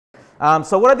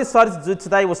So what I decided to do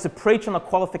today was to preach on the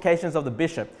qualifications of the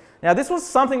bishop. Now, this was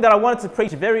something that I wanted to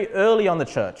preach very early on the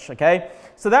church, okay?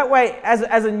 So that way, as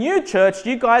a new church,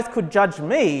 you guys could judge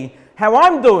me how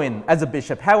I'm doing as a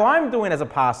bishop, how I'm doing as a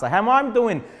pastor, how I'm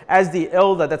doing as the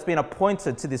elder that's been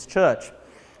appointed to this church.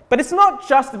 But it's not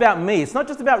just about me. It's not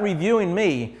just about reviewing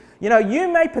me. You know, you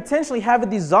may potentially have a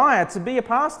desire to be a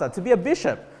pastor, to be a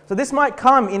bishop. So this might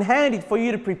come in handy for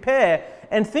you to prepare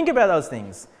and think about those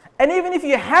things. And even if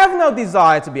you have no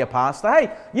desire to be a pastor,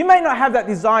 hey, you may not have that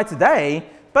desire today,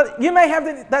 but you may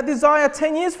have that desire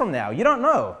 10 years from now. You don't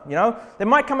know, you know. There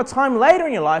might come a time later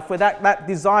in your life where that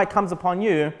desire comes upon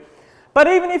you. But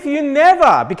even if you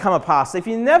never become a pastor, if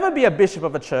you never be a bishop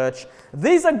of a church,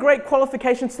 these are great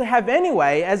qualifications to have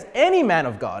anyway as any man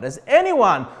of God, as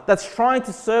anyone that's trying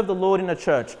to serve the Lord in a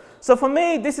church. So for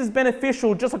me, this is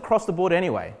beneficial just across the board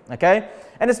anyway, okay?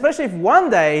 And especially if one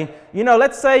day, you know,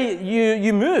 let's say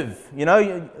you move, you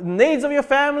know, needs of your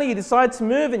family, you decide to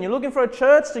move and you're looking for a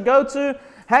church to go to,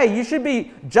 hey, you should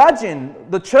be judging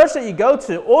the church that you go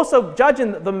to, also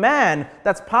judging the man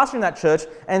that's pastoring that church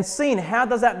and seeing how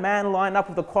does that man line up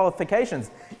with the qualifications.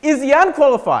 Is he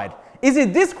unqualified? Is he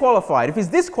disqualified? If he's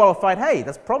disqualified, hey,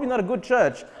 that's probably not a good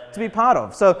church to be part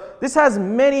of. So this has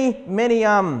many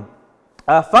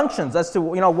functions as to,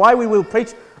 you know, why we will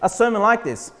preach a sermon like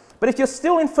this. But if you're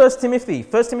still in 1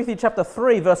 Timothy chapter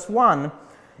 3, verse 1,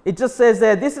 it just says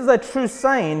there, this is a true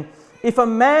saying, if a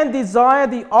man desire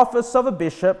the office of a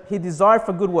bishop, he desire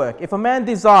for good work. If a man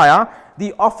desire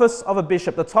the office of a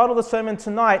bishop. The title of the sermon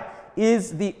tonight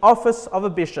is the office of a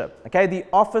bishop. Okay, the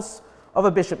office of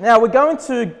a bishop. Now, we're going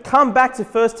to come back to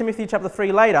 1 Timothy chapter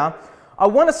 3 later. I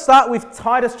want to start with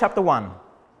Titus chapter 1.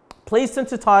 Please turn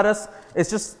to Titus. It's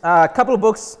just a couple of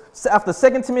books. After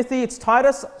 2 Timothy, it's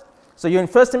Titus. So you're in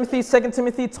 1 Timothy, 2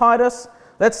 Timothy, Titus.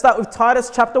 Let's start with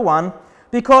Titus chapter 1.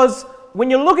 Because when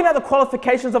you're looking at the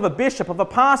qualifications of a bishop, of a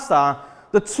pastor,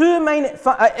 the two main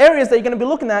areas that you're going to be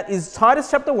looking at is Titus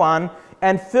chapter 1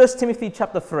 and 1 Timothy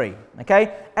chapter 3.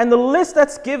 Okay? And the list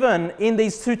that's given in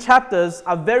these two chapters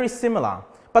are very similar.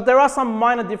 But there are some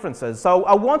minor differences. So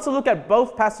I want to look at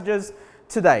both passages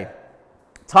today.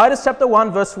 Titus chapter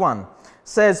 1 verse 1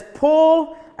 says,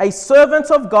 Paul, a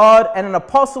servant of God and an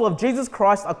apostle of Jesus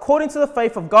Christ, according to the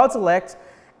faith of God's elect,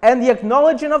 and the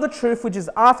acknowledging of the truth which is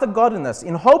after godliness,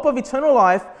 in hope of eternal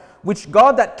life, which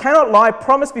God that cannot lie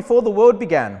promised before the world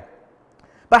began,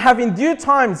 but have in due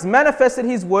times manifested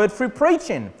his word through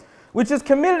preaching, which is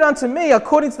committed unto me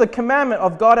according to the commandment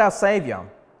of God our Saviour.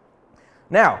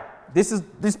 Now, this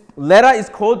letter is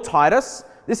called Titus.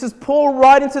 This is Paul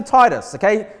writing to Titus,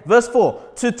 okay? Verse 4,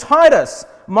 to Titus,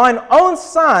 mine own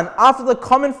son, after the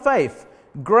common faith,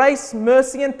 grace,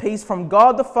 mercy, and peace from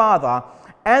God the Father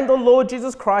and the Lord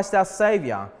Jesus Christ our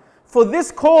Saviour. For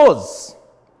this cause.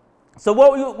 So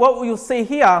what we'll see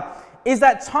here is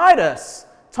that Titus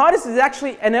is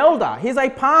actually an elder. He's a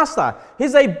pastor.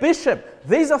 He's a bishop.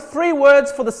 These are three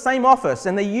words for the same office,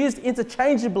 and they're used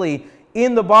interchangeably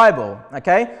in the Bible.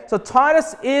 Okay? So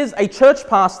Titus is a church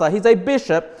pastor. He's a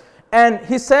bishop. And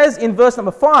he says in verse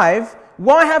number 5,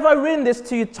 why have I written this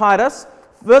to you, Titus?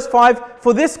 Verse 5,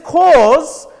 for this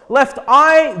cause left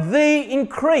I thee in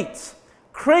Crete.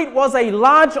 Crete was a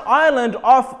large island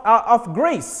of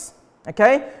Greece.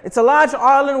 Okay, it's a large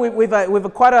island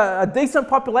with quite a decent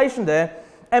population there.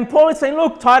 And Paul is saying,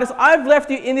 look, Titus, I've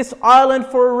left you in this island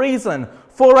for a reason,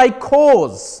 for a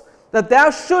cause, that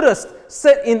thou shouldest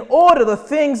set in order the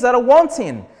things that are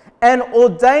wanting, and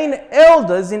ordain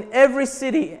elders in every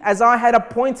city as I had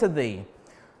appointed thee.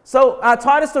 So,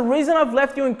 Titus, the reason I've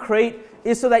left you in Crete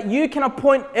is so that you can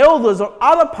appoint elders or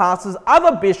other pastors,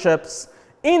 other bishops,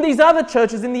 in these other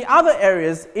churches, in the other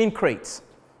areas in Crete.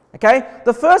 Okay?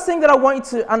 The first thing that I want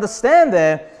you to understand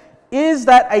there is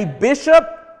that a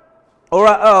bishop or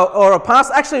a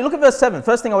pastor, actually look at verse 7.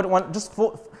 First thing I would want, just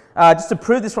to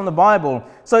prove this from the Bible.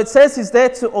 So it says he's there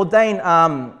to ordain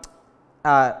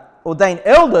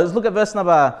elders. Look at verse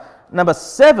number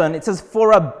 7. It says,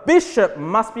 for a bishop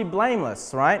must be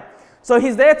blameless, right? So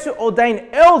he's there to ordain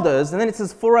elders, and then it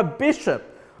says, for a bishop.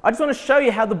 I just want to show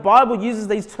you how the Bible uses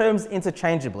these terms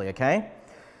interchangeably, okay?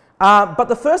 But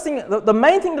the first thing, the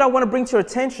main thing that I want to bring to your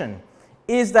attention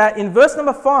is that in verse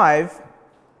number 5,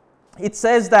 it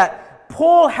says that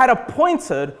Paul had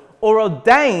appointed or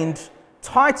ordained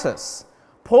Titus.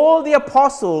 Paul the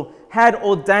apostle had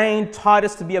ordained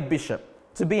Titus to be a bishop,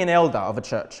 to be an elder of a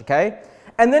church, okay?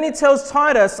 And then he tells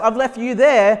Titus, I've left you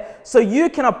there so you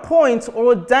can appoint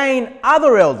or ordain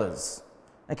other elders,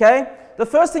 okay? The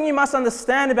first thing you must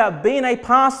understand about being a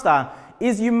pastor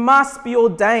is you must be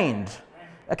ordained.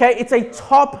 Okay, it's a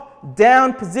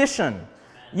top-down position.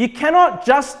 You cannot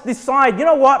just decide, you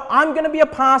know what, I'm going to be a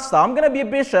pastor, I'm going to be a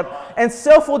bishop, and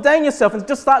self-ordain yourself and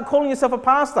just start calling yourself a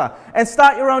pastor and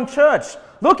start your own church.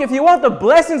 Look, if you want the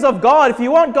blessings of God, if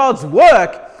you want God's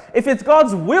work, if it's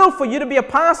God's will for you to be a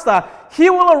pastor, He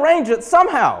will arrange it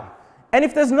somehow. And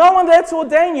if there's no one there to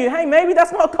ordain you, hey, maybe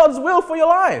that's not God's will for your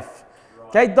life.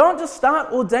 Okay, don't just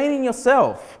start ordaining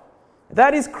yourself.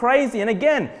 That is crazy. And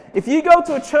again, if you go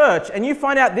to a church and you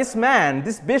find out this man,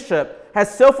 this bishop,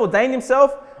 has self-ordained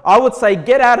himself, I would say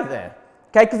get out of there.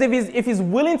 Okay, because if he's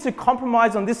willing to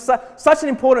compromise on this such an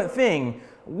important thing,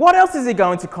 what else is he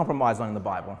going to compromise on in the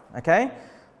Bible? Okay,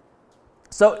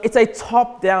 so it's a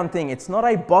top-down thing. It's not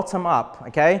a bottom-up.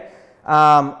 Okay,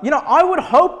 I would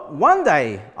hope one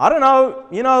day, I don't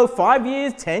know, 5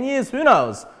 years, 10 years, who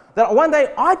knows, that one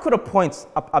day I could appoint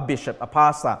a bishop, a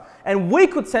pastor, and we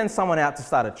could send someone out to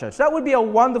start a church. That would be a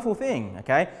wonderful thing,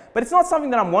 okay? But it's not something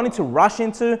that I'm wanting to rush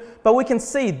into, but we can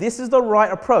see this is the right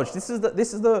approach. This is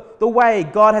the way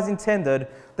God has intended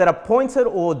that appointed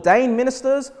or ordained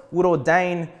ministers would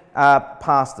ordain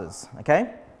pastors,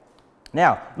 okay?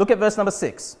 Now, look at verse number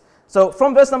 6. So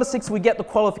from verse number 6, we get the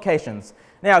qualifications.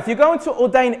 Now, if you're going to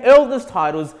ordain elders'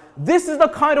 titles, this is the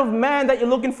kind of man that you're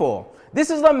looking for. This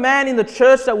is the man in the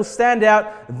church that will stand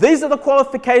out. These are the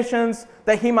qualifications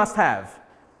that he must have.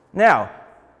 Now,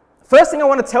 first thing I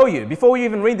want to tell you before we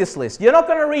even read this list, you're not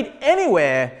going to read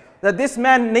anywhere that this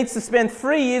man needs to spend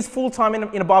 3 years full-time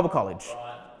in a Bible college.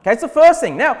 Right. Okay, it's the first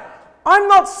thing. Now, I'm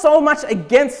not so much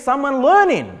against someone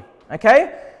learning,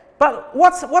 okay? But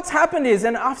what's happened is,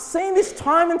 and I've seen this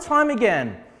time and time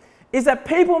again, is that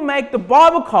people make the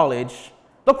Bible college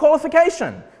the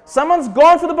qualification. Someone's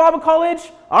gone for the Bible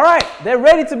college, all right, they're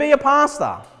ready to be a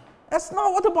pastor. That's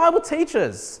not what the Bible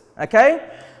teaches, okay?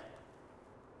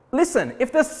 Listen,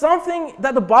 if there's something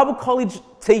that the Bible college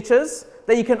teaches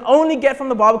that you can only get from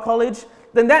the Bible college,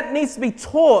 then that needs to be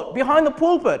taught behind the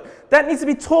pulpit. That needs to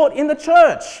be taught in the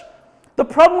church. The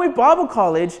problem with Bible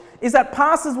college is that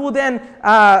pastors will then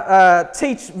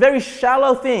teach very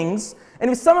shallow things, and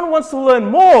if someone wants to learn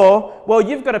more, well,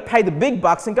 you've got to pay the big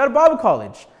bucks and go to Bible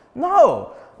college.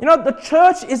 No. You know, the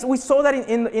church is, we saw that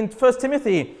in 1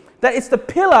 Timothy, that it's the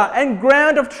pillar and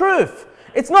ground of truth.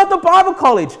 It's not the Bible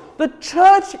college. The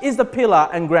church is the pillar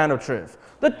and ground of truth.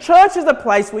 The church is the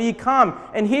place where you come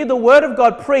and hear the word of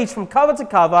God preached from cover to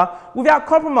cover without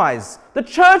compromise. The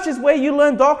church is where you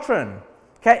learn doctrine.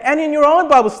 Okay, and in your own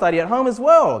Bible study at home as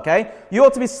well, okay? You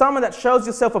ought to be someone that shows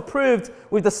yourself approved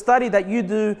with the study that you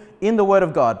do in the word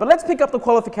of God. But let's pick up the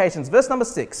qualifications. Verse number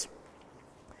 6.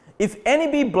 If any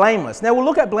be blameless. Now we'll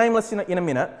look at blameless in a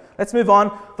minute. Let's move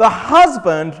on. The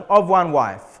husband of one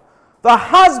wife. The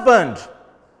husband.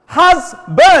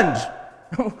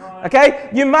 Okay?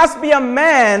 You must be a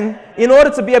man in order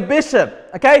to be a bishop.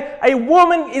 Okay? A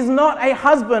woman is not a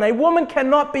husband. A woman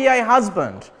cannot be a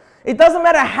husband. It doesn't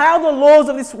matter how the laws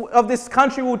of this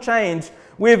country will change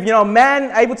with,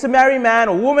 man able to marry man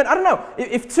or woman. I don't know.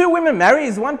 If two women marry,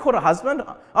 is one called a husband?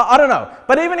 I don't know.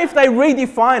 But even if they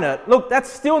redefine it, look,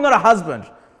 that's still not a husband.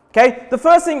 Okay? The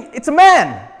first thing, it's a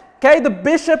man. Okay? The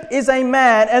bishop is a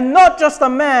man, and not just a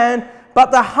man, but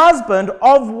the husband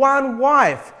of one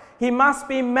wife. He must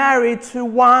be married to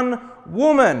one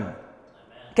woman.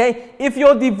 Okay? If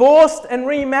you're divorced and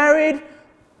remarried,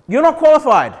 you're not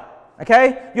qualified.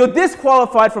 Okay? You're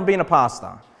disqualified from being a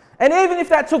pastor. And even if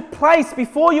that took place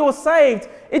before you were saved,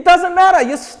 it doesn't matter.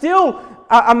 You're still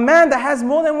a man that has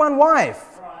more than one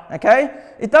wife. Okay?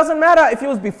 It doesn't matter if it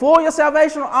was before your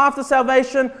salvation or after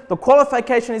salvation, the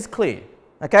qualification is clear.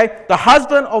 Okay? The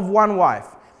husband of one wife.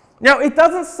 Now, it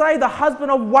doesn't say the husband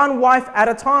of one wife at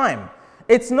a time.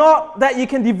 It's not that you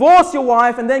can divorce your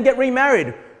wife and then get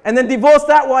remarried, and then divorce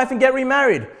that wife and get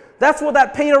remarried. That's what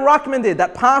that Peter Ruckman did.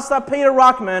 That pastor, Peter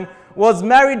Ruckman, was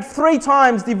married 3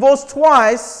 times, divorced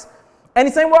twice, and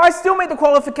he's saying, well, I still meet the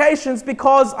qualifications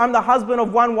because I'm the husband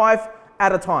of one wife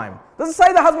at a time. Does it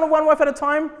say the husband of one wife at a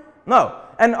time? No.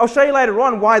 And I'll show you later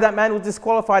on why that man was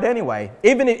disqualified anyway.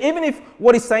 Even if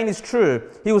what he's saying is true,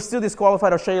 he was still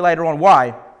disqualified. I'll show you later on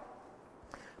why.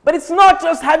 But it's not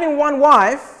just having one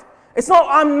wife. It's not,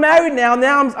 I'm married now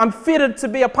I'm fitted to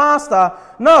be a pastor.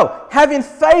 No, having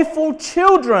faithful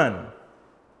children.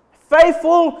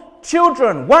 Faithful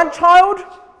children. One child?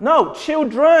 No,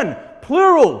 children.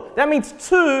 Plural. That means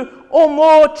 2 or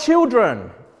more children.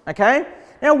 Okay?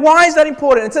 Now, why is that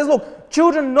important? It says, look,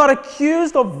 children not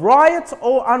accused of riot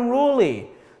or unruly.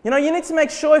 You need to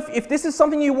make sure if this is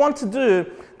something you want to do,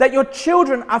 that your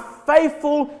children are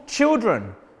faithful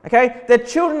children. Okay? They're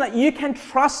children that you can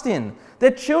trust in.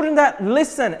 They're children that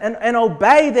listen and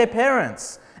obey their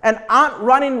parents and aren't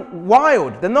running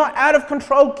wild. They're not out of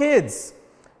control kids.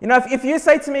 You know, if you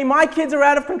say to me, my kids are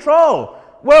out of control,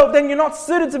 well, then you're not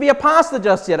suited to be a pastor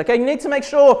just yet, okay? You need to make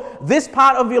sure this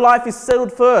part of your life is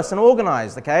settled first and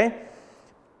organized, okay?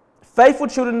 Faithful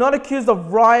children not accused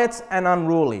of riots and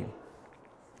unruly.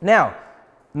 Now,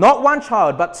 not one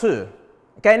child, but two.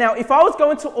 Okay, now if I was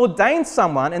going to ordain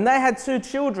someone and they had two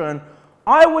children,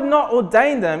 I would not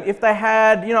ordain them if they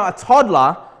had, you know, a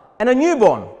toddler and a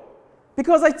newborn.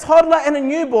 Because a toddler and a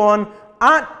newborn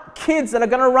aren't kids that are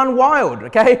going to run wild,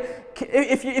 okay?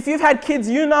 If you've had kids,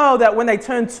 you know that when they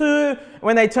turn 2,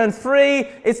 when they turn 3,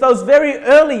 it's those very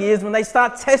early years when they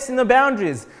start testing the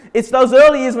boundaries. It's those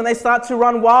early years when they start to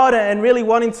run wild and really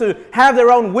wanting to have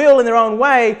their own will in their own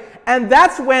way. And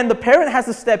that's when the parent has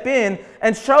to step in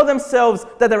and show themselves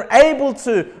that they're able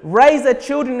to raise their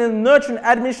children in the nurture and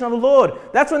admonition of the Lord.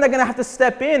 That's when they're going to have to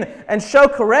step in and show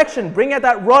correction, bring out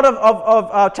that rod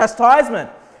of chastisement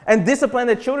and discipline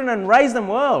their children and raise them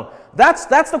well. That's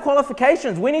the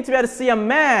qualifications. We need to be able to see a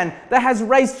man that has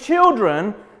raised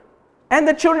children and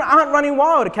the children aren't running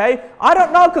wild, okay? I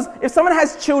don't know, because if someone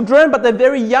has children, but they're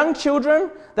very young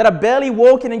children that are barely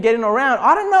walking and getting around,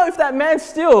 I don't know if that man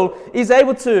still is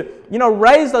able to, you know,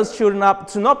 raise those children up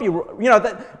to not be, you know,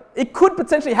 that it could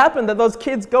potentially happen that those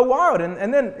kids go wild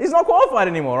and then he's not qualified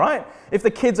anymore, right? If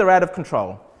the kids are out of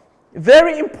control.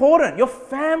 Very important. Your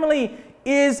family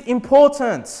is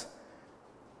important.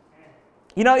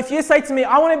 You know, if you say to me,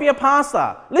 I want to be a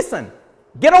pastor, listen,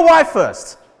 get a wife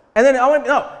first. And then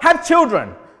have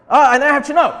children. And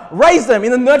then raise them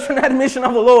in the nurture and admonition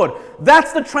of the Lord.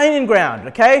 That's the training ground,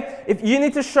 okay? If you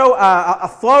need to show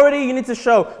authority, you need to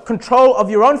show control of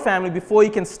your own family before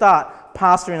you can start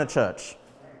pastoring a church,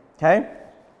 okay?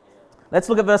 Let's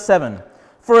look at verse 7.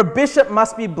 For a bishop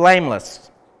must be blameless.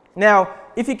 Now,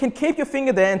 if you can keep your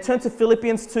finger there and turn to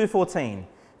Philippians 2:14.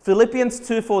 Philippians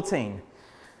 2:14.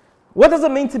 What does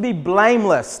it mean to be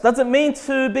blameless? Does it mean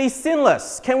to be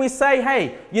sinless? Can we say,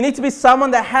 hey, you need to be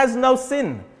someone that has no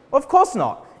sin? Of course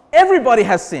not. Everybody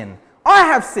has sin. I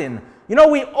have sin. You know,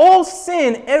 we all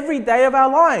sin every day of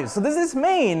our lives. So does this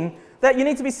mean that you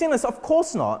need to be sinless? Of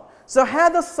course not. So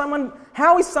how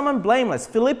is someone blameless?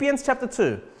 Philippians chapter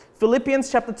 2.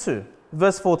 Philippians chapter 2,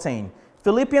 verse 14.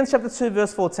 Philippians chapter 2,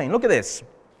 verse 14. Look at this.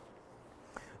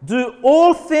 Do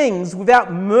all things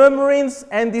without murmurings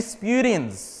and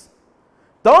disputings.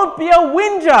 Don't be a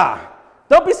whinger.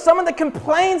 Don't be someone that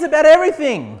complains about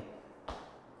everything.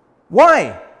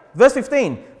 Why? Verse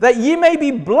 15. That ye may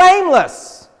be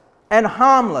blameless and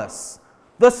harmless,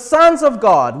 the sons of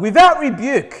God, without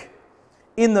rebuke,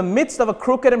 in the midst of a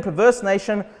crooked and perverse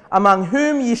nation, among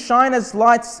whom ye shine as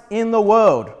lights in the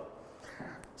world.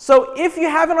 So if you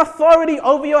have an authority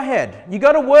over your head, you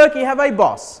go to work, you have a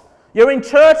boss. You're in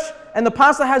church and the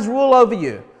pastor has rule over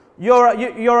you. You're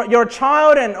a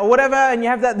child or whatever, and you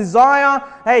have that desire,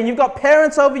 hey, and you've got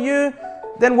parents over you,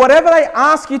 then whatever they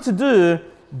ask you to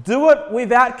do it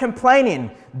without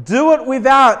complaining. Do it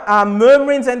without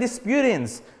murmurings and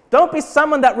disputings. Don't be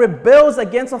someone that rebels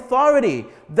against authority.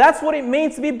 That's what it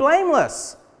means to be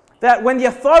blameless. That when the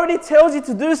authority tells you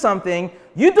to do something,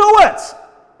 you do it.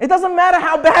 It doesn't matter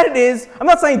how bad it is. I'm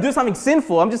not saying do something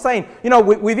sinful. I'm just saying, you know,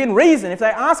 within reason. If they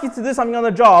ask you to do something on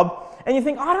the job, and you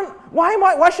think,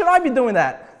 why should I be doing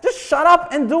that? Just shut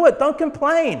up and do it. Don't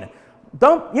complain.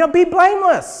 Don't, be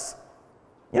blameless.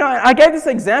 I gave this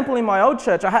example in my old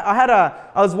church.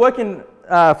 I was working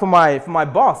for my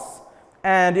boss,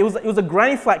 and it was a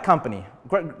granny flat company,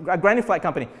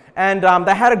 and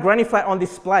they had a granny flat on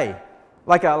display,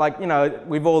 with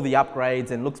all the upgrades,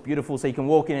 and looks beautiful, so you can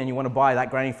walk in and you want to buy that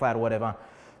granny flat or whatever.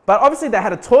 But obviously they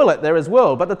had a toilet there as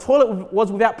well, but the toilet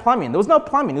was without plumbing. There was no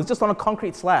plumbing. It was just on a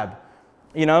concrete slab.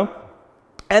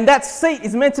 And that seat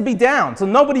is meant to be down, so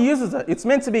nobody uses it. It's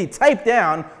meant to be taped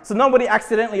down, so nobody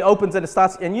accidentally opens it and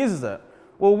starts and uses it.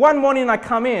 Well, one morning I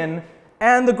come in,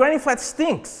 and the granny flat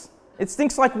stinks. It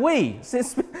stinks like wee.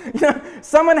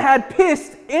 Someone had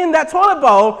pissed in that toilet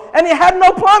bowl, and it had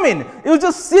no plumbing. It was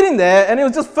just sitting there, and it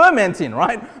was just fermenting,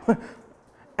 right?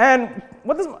 And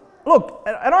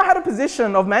and I had a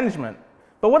position of management,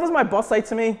 but what does my boss say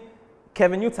to me?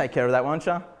 Kevin, you'll take care of that, won't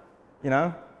you?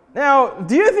 Now,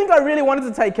 do you think I really wanted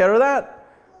to take care of that?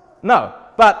 No.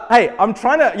 But hey, I'm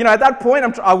trying to, at that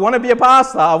point, I want to be a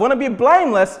pastor. I want to be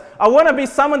blameless. I want to be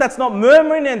someone that's not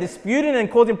murmuring and disputing and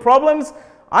causing problems.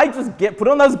 I just put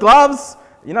on those gloves,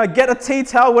 get a tea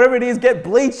towel, whatever it is, get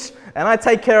bleach, and I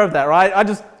take care of that, right? I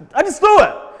just do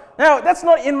it. Now, that's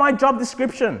not in my job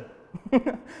description,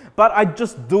 but I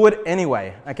just do it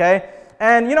anyway, okay?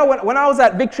 And when I was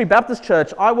at Victory Baptist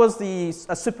Church, I was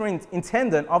a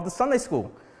superintendent of the Sunday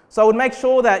school. So I would make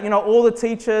sure that, all the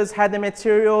teachers had their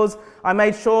materials. I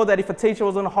made sure that if a teacher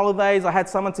was on holidays, I had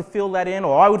someone to fill that in,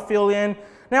 or I would fill in.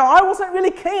 Now, I wasn't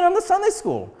really keen on the Sunday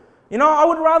school. I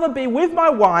would rather be with my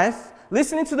wife,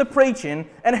 listening to the preaching,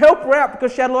 and help her out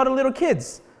because she had a lot of little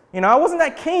kids. I wasn't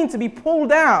that keen to be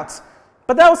pulled out.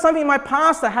 But that was something my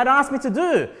pastor had asked me to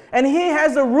do. And he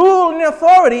has a rule and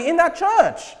authority in that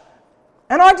church.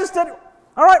 And I just said,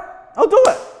 all right, I'll do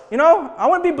it. I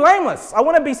want to be blameless. I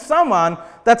want to be someone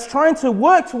that's trying to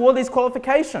work toward these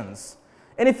qualifications.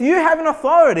 And if you have an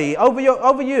authority over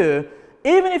you,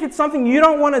 even if it's something you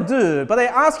don't want to do, but they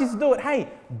ask you to do it, hey,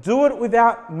 do it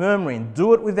without murmuring.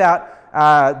 Do it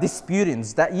without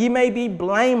disputings, that ye may be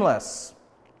blameless.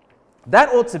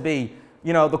 That ought to be,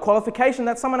 the qualification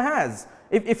that someone has.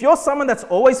 If you're someone that's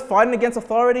always fighting against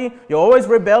authority, you're always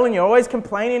rebelling, you're always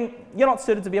complaining, you're not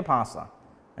suited to be a pastor.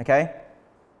 Okay?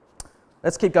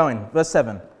 Let's keep going. Verse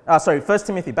 7. 1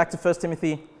 Timothy. Back to 1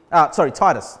 Timothy.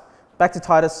 Titus. Back to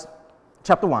Titus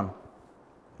chapter 1.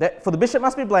 For the bishop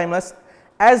must be blameless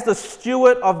as the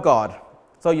steward of God.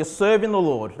 So you're serving the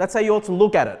Lord. That's how you ought to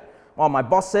look at it. Oh, my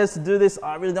boss says to do this.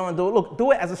 I really don't want to do it. Look, do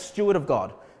it as a steward of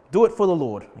God. Do it for the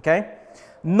Lord. Okay?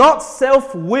 Not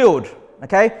self-willed.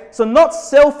 Okay? So not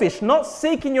selfish. Not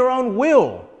seeking your own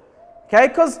will. Okay?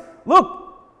 Because,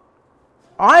 look,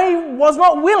 I was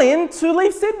not willing to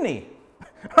leave Sydney.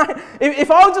 If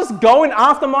I was just going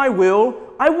after my will,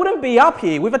 I wouldn't be up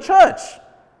here with a church.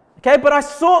 Okay, but I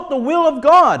sought the will of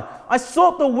God. I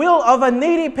sought the will of a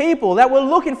needy people that were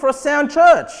looking for a sound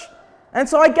church. And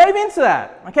so I gave in to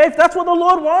that. Okay, if that's what the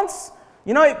Lord wants,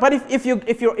 but if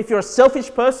you're a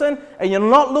selfish person and you're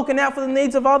not looking out for the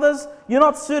needs of others, you're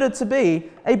not suited to be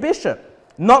a bishop.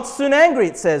 Not soon angry,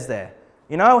 it says there.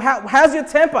 How's your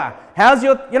temper? How's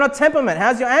your temperament?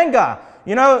 How's your anger?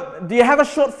 Do you have a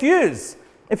short fuse?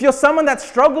 If you're someone that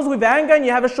struggles with anger and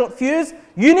you have a short fuse,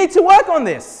 you need to work on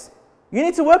this. You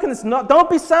need to work on this. Don't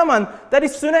be someone that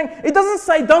is soon angry. It doesn't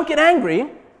say don't get angry.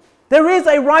 There is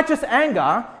a righteous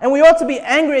anger, and we ought to be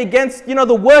angry against,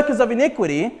 the workers of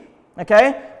iniquity.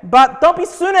 Okay? But don't be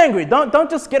soon angry. Don't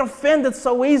just get offended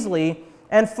so easily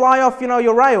and fly off,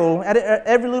 your rail at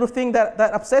every little thing that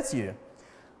upsets you.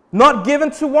 Not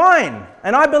given to wine.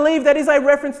 And I believe that is a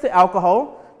reference to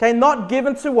alcohol. Okay, not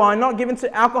given to wine, not given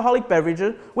to alcoholic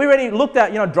beverages. We already looked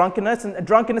at, drunkenness, and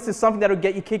drunkenness is something that will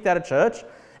get you kicked out of church.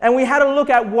 And we had to look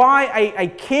at why a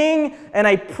king and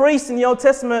a priest in the Old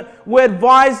Testament were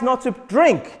advised not to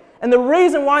drink. And the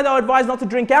reason why they were advised not to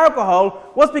drink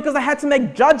alcohol was because they had to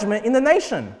make judgment in the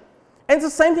nation. And it's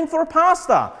the same thing for a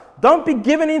pastor. Don't be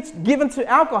given to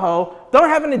alcohol. Don't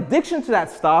have an addiction to that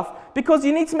stuff, because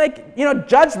you need to make,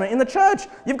 judgment in the church.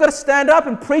 You've got to stand up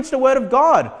and preach the word of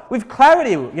God with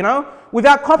clarity,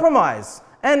 without compromise.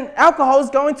 And alcohol is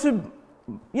going to,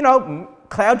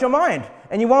 cloud your mind,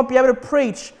 and you won't be able to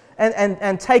preach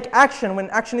and take action when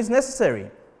action is necessary.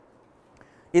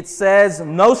 It says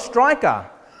no striker.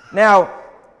 Now,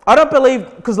 I don't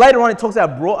believe, because later on it talks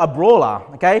about a brawler,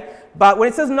 okay? But when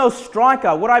it says no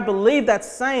striker, what I believe that's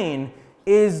saying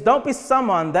is don't be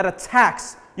someone that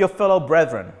attacks your fellow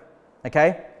brethren,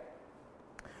 okay?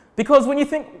 Because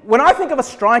when I think of a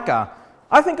striker,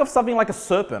 I think of something like a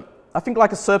serpent. I think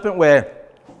like a serpent where,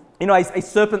 a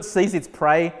serpent sees its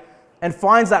prey and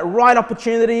finds that right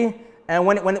opportunity, and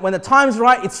when the time's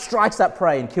right, it strikes that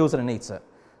prey and kills it and eats it,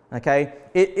 okay?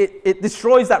 It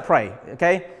destroys that prey,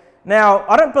 okay? Now,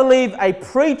 I don't believe a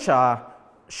preacher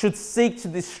should seek to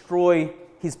destroy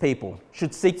his people,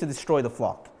 should seek to destroy the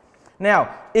flock.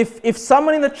 Now, if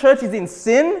someone in the church is in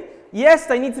sin, yes,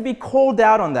 they need to be called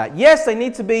out on that. Yes, they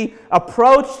need to be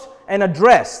approached and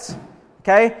addressed,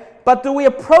 okay? But do we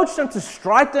approach them to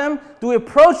strike them? Do we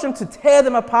approach them to tear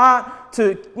them apart?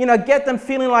 To, get them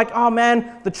feeling like, oh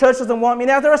man, the church doesn't want me.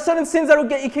 Now, there are certain sins that will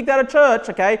get you kicked out of church,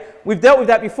 okay? We've dealt with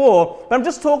that before. But I'm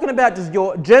just talking about just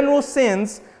your general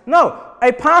sins. No,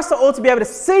 a pastor ought to be able to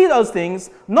see those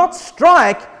things, not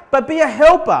strike, but be a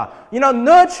helper.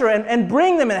 Nurture and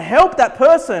bring them and help that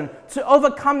person to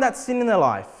overcome that sin in their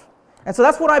life. And so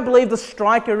that's what I believe the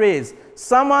striker is.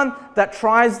 Someone that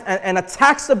tries and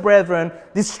attacks the brethren,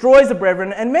 destroys the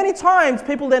brethren, and many times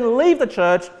people then leave the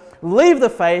church, leave the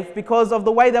faith because of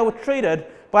the way they were treated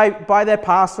by their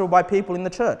pastor or by people in the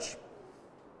church.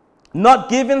 Not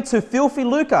given to filthy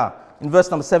lucre, in verse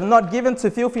number 7, not given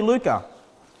to filthy lucre.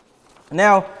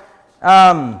 Now,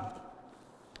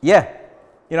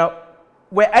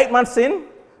 we're 8 months in,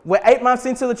 we're 8 months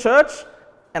into the church,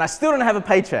 and I still don't have a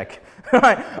paycheck.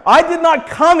 Right? I did not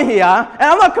come here, and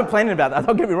I'm not complaining about that,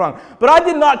 don't get me wrong, but I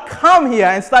did not come here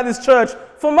and start this church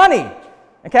for money,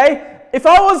 okay? If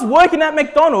I was working at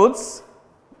McDonald's,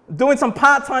 doing some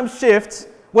part-time shift,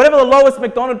 whatever the lowest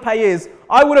McDonald's pay is,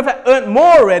 I would have earned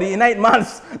more already in 8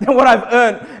 months than what I've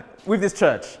earned with this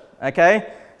church,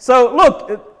 okay? So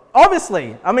look,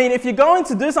 obviously, I mean, if you're going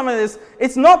to do something like this,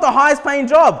 it's not the highest paying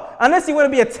job, unless you want to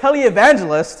be a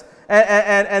televangelist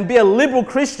and be a liberal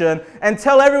Christian and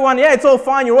tell everyone, yeah, it's all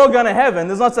fine, you're all going to heaven,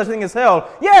 there's not such thing as hell.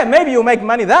 Yeah, maybe you'll make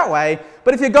money that way,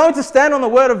 but if you're going to stand on the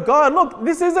word of God, look,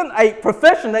 this isn't a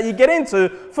profession that you get into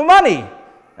for money,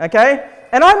 okay?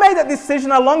 And I made that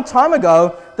decision a long time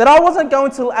ago that I wasn't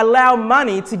going to allow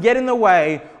money to get in the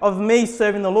way of me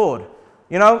serving the Lord.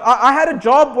 You know, I had a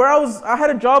job where I had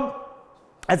a job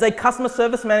as a customer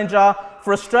service manager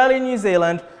for Australia and New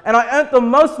Zealand, and I earned the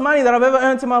most money that I've ever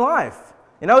earned in my life.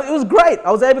 You know, it was great.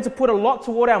 I was able to put a lot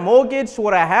toward our mortgage,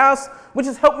 toward our house, which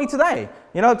has helped me today,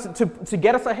 you know, to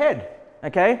get us ahead,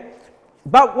 okay?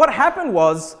 But what happened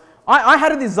was, I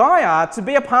had a desire to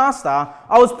be a pastor.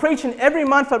 I was preaching every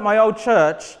month at my old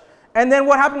church, and then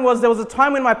what happened was there was a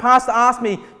time when my pastor asked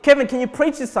me, Kevin, can you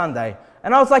preach this Sunday?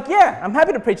 And I was like, yeah, I'm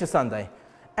happy to preach this Sunday.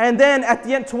 And then at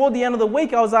the end, toward the end of the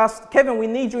week, I was asked, Kevin, we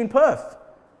need you in Perth.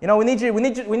 You know, we need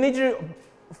you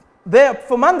there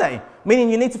for Monday, meaning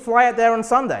you need to fly out there on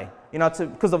Sunday, you know,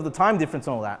 because of the time difference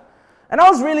and all that. And I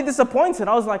was really disappointed.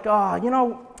 I was like, oh, you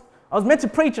know, I was meant to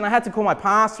preach, and I had to call my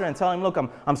pastor and tell him, look,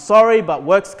 I'm sorry, but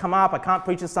work's come up, I can't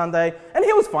preach this Sunday. And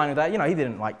he was fine with that. You know, he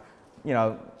didn't like, you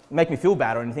know, make me feel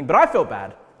bad or anything, but I felt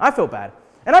bad.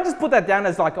 And I just put that down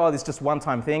as like, oh, this is just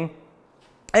one-time thing.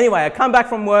 Anyway, I come back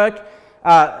from work,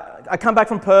 I come back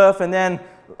from Perth, and then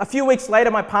a few weeks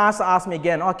later, my pastor asked me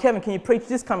again, oh, Kevin, can you preach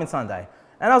this coming Sunday?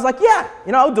 And I was like, yeah,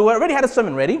 you know, I'll do it. I already had a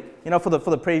sermon ready, you know, for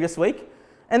the previous week.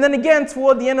 And then again,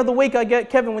 toward the end of the week, I get,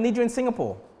 Kevin, we need you in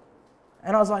Singapore.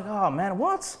 And I was like, oh man,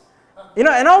 what? You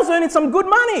know, and I was earning some good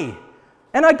money.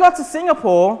 And I got to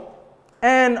Singapore,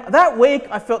 and that week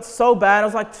I felt so bad. I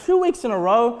was like 2 weeks in a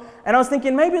row, and I was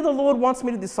thinking, maybe the Lord wants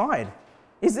me to decide.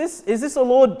 Is the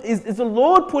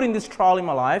Lord putting this trial in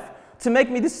my life to make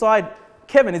me decide,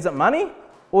 Kevin, is it money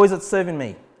or is it serving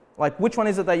me? Like, which one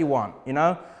is it that you want, you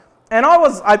know? And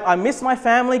I missed my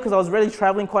family because I was really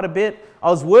traveling quite a bit. I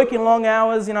was working long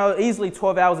hours, you know, easily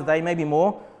 12 hours a day, maybe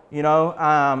more, you know,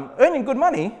 earning good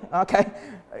money, okay?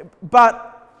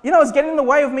 But, you know, it was getting in the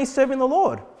way of me serving the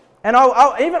Lord. And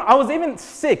I was even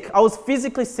sick. I was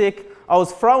physically sick. I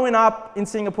was throwing up in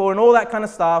Singapore and all that kind of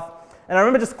stuff. And I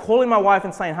remember just calling my wife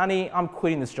and saying, honey, I'm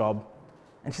quitting this job.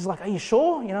 And she's like, are you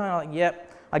sure? You know, and I'm like,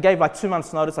 yep. I gave like 2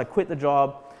 months notice. I quit the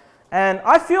job. And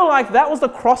I feel like that was the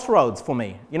crossroads for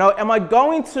me. You know, am I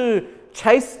going to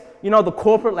chase, you know, the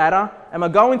corporate ladder? Am I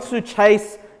going to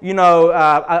chase, you know,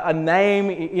 a name,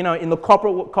 you know, in the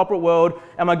corporate world?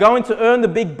 Am I going to earn the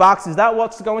big bucks? Is that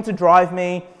what's going to drive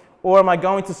me? Or am I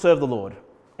going to serve the Lord?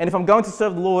 And if I'm going to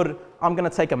serve the Lord, I'm going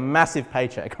to take a massive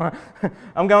paycheck.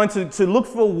 I'm going to look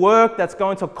for work that's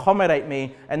going to accommodate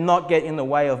me and not get in the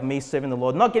way of me serving the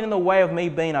Lord, not get in the way of me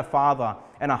being a father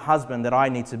and a husband that I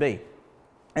need to be.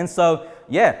 And so,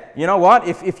 yeah, you know what?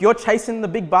 If you're chasing the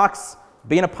big bucks,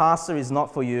 being a pastor is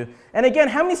not for you. And again,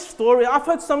 how many stories? I've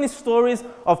heard so many stories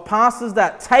of pastors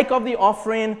that take of the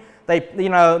offering. They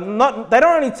don't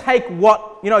only take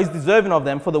what, you know, is deserving of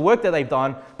them for the work that they've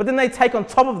done, but then they take on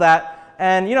top of that,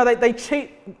 and, you know, they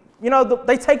cheat. You know,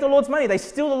 they take the Lord's money. They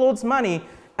steal the Lord's money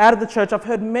out of the church. I've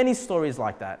heard many stories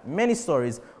like that. Many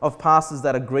stories of pastors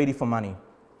that are greedy for money.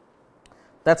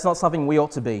 That's not something we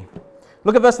ought to be.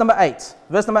 Look at verse number 8.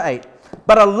 Verse number 8.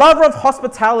 But a lover of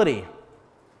hospitality.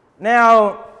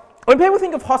 Now, when people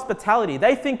think of hospitality,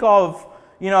 they think of,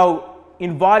 you know,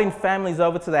 inviting families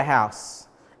over to their house.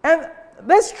 And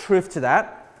there's truth to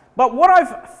that. But what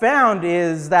I've found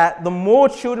is that the more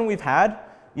children we've had,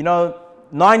 you know,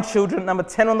 9 children, number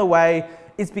 10 on the way,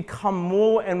 it's become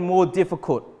more and more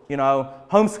difficult. You know,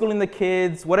 homeschooling the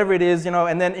kids, whatever it is, you know,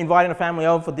 and then inviting a family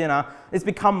over for dinner, it's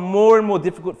become more and more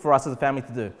difficult for us as a family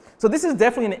to do. So this is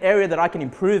definitely an area that I can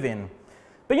improve in.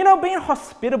 But you know, being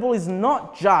hospitable is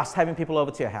not just having people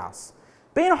over to your house.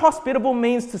 Being hospitable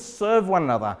means to serve one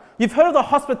another. You've heard of the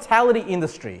hospitality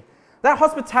industry. That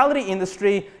hospitality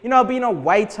industry, you know, being a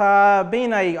waiter,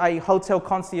 being a hotel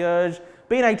concierge,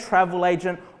 being a travel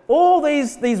agent, all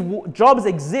these jobs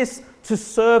exist to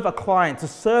serve a client, to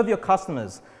serve your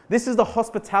customers. This is the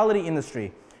hospitality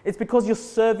industry. It's because you're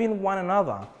serving one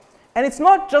another. And it's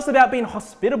not just about being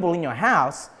hospitable in your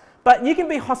house, but you can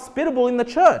be hospitable in the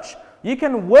church. You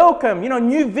can welcome, you know,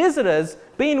 new visitors,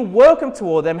 being welcome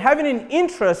toward them, having an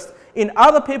interest in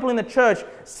other people in the church,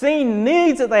 seeing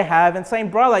needs that they have and saying,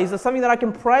 brother, is there something that I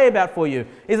can pray about for you?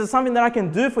 Is there something that I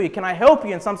can do for you? Can I help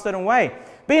you in some certain way?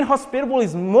 Being hospitable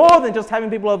is more than just having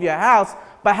people over your house,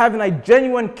 but having a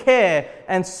genuine care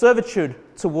and servitude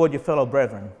toward your fellow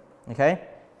brethren. Okay?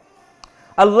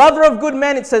 A lover of good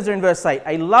men, it says there in verse 8.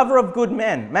 A lover of good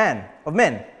men, of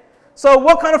men. So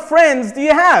what kind of friends do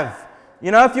you have?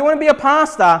 You know, if you want to be a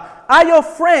pastor, are your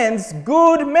friends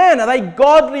good men? Are they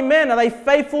godly men? Are they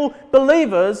faithful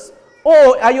believers?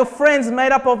 Or are your friends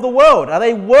made up of the world? Are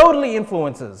they worldly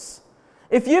influences?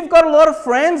 If you've got a lot of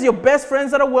friends, your best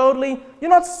friends that are worldly, you're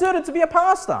not suited to be a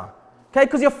pastor. Okay,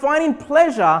 because you're finding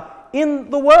pleasure in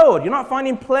the world. You're not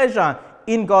finding pleasure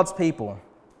in God's people.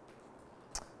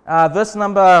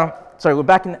 We're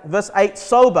back in verse 8,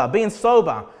 sober, being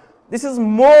sober. This is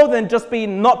more than just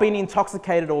not being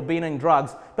intoxicated or being in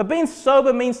drugs, but being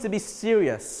sober means to be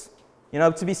serious. You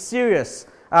know, to be serious,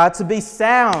 to be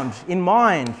sound in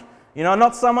mind. You know,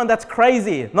 not someone that's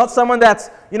crazy, not someone that's,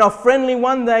 you know, friendly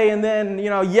one day and then, you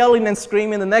know, yelling and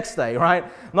screaming the next day, right?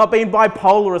 Not being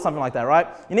bipolar or something like that, right?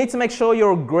 You need to make sure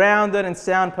you're a grounded and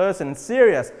sound person and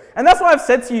serious. And that's why I've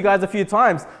said to you guys a few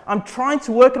times, I'm trying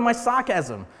to work on my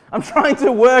sarcasm. I'm trying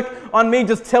to work on me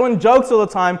just telling jokes all the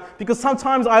time because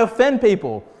sometimes I offend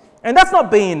people. And that's not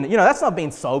being, you know, that's not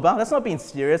being sober. That's not being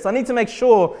serious. I need to make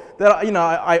sure that, you know,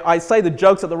 I say the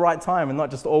jokes at the right time and not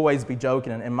just always be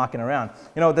joking and mucking around.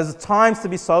 You know, there's times to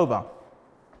be sober.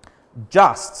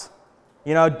 Just.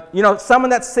 You know,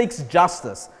 someone that seeks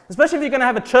justice. Especially if you're going to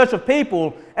have a church of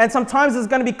people and sometimes there's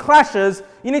going to be clashes,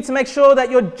 you need to make sure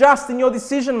that you're just in your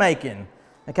decision making.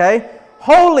 Okay?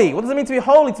 Holy. What does it mean to be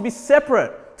holy? To be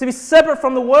separate. To be separate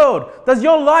from the world. Does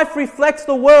your life reflect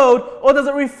the world or does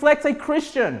it reflect a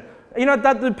Christian? You know,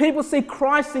 that do people see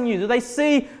Christ in you? Do they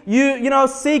see you, you know,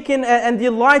 seeking and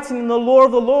delighting in the law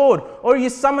of the Lord? Or are you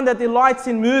someone that delights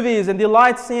in movies and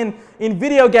delights in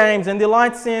video games and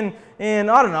delights in I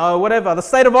don't know, whatever, the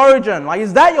state of origin? Like,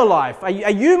 is that your life? Are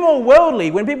you more worldly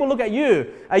when people look at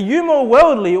you? Are you more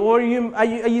worldly or are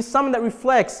you someone that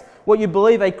reflects what you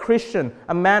believe a Christian,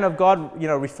 a man of God, you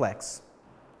know, reflects?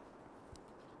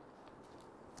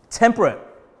 Temperate.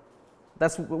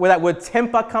 That's where that word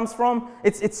temper comes from.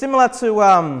 It's similar to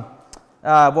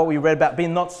what we read about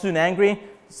being not soon angry.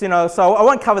 So, you know, so I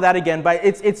won't cover that again, but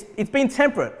it's being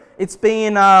temperate. It's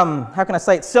being, how can I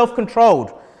say it,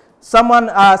 self-controlled. Someone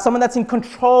that's in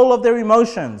control of their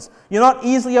emotions. You're not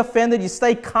easily offended. You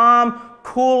stay calm,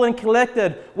 cool, and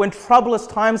collected when troublous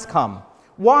times come.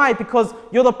 Why? Because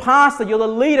you're the pastor, you're the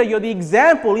leader, you're the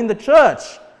example in the church.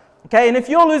 Okay, and if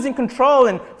you're losing control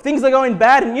and things are going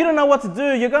bad and you don't know what to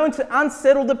do, you're going to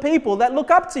unsettle the people that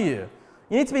look up to you.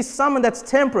 You need to be someone that's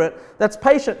temperate, that's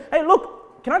patient. Hey,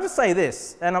 look, can I just say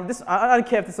this? And I don't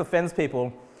care if this offends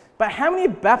people, but how many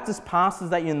Baptist pastors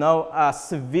that you know are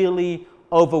severely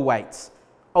overweight,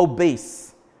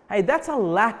 obese? Hey, that's a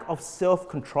lack of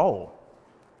self-control.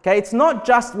 Okay, it's not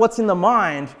just what's in the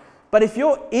mind, but if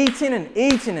you're eating and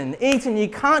eating and eating, you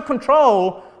can't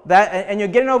control that and you're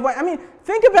getting overweight. I mean,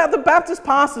 think about the Baptist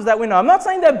pastors that we know. I'm not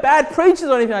saying they're bad preachers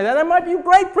or anything like that. They might be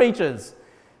great preachers.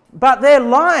 But their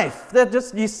life, they're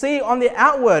just, you see on the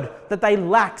outward that they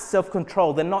lack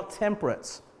self-control. They're not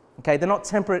temperate. Okay, they're not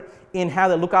temperate in how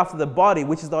they look after the body,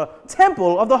 which is the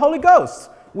temple of the Holy Ghost.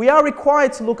 We are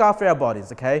required to look after our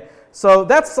bodies, okay? So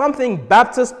that's something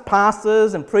Baptist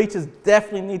pastors and preachers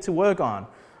definitely need to work on.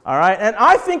 All right, and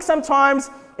I think sometimes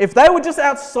if they were just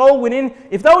out soul winning,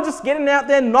 if they were just getting out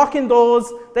there knocking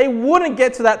doors, they wouldn't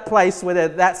get to that place where they're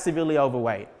that severely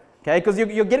overweight. Okay, because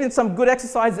you're getting some good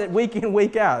exercise week in,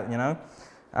 week out, you know.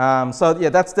 So yeah,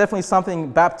 that's definitely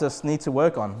something Baptists need to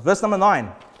work on. Verse number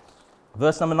 9.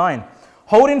 Verse number 9.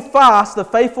 Holding fast the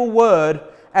faithful word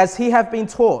as he have been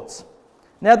taught.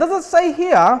 Now, does it say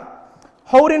here,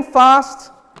 holding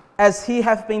fast as he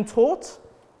have been taught?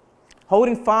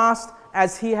 Holding fast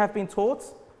as he have been taught?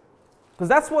 Because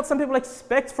that's what some people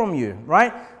expect from you,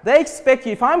 right? They expect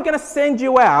you, if I'm going to send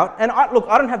you out, and I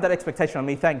don't have that expectation on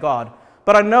me, thank God,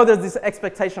 but I know there's this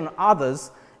expectation on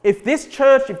others. If this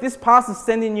church, if this pastor's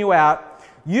sending you out,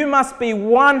 you must be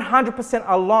 100%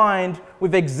 aligned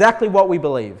with exactly what we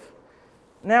believe.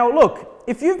 Now look,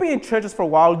 if you've been in churches for a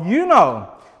while, you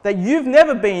know that you've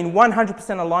never been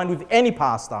 100% aligned with any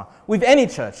pastor, with any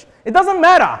church. It doesn't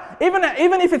matter. Even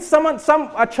if it's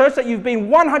a church that you've been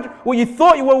you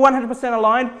thought you were 100%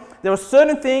 aligned, there are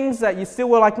certain things that you still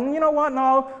were like, you know what,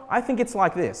 no, I think it's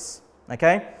like this,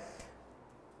 okay?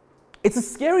 It's a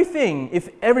scary thing if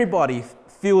everybody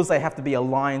feels they have to be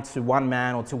aligned to one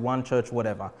man or to one church,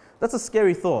 whatever. That's a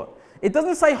scary thought. It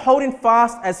doesn't say holding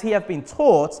fast as he have been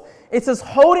taught. It says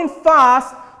holding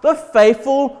fast the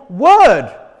faithful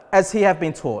word as he have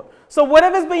been taught. So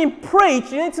whatever's being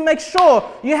preached, you need to make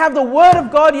sure you have the word of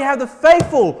God, you have the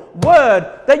faithful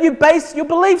word that you base your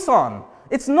beliefs on.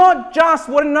 It's not just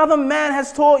what another man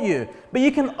has taught you, but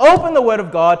you can open the word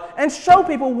of God and show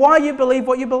people why you believe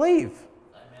what you believe.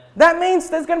 Amen. That means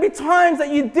there's going to be times that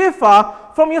you differ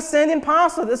from your sending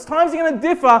pastor. There's times you're going to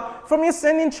differ from your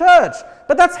sending church.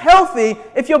 But that's healthy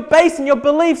if you're basing your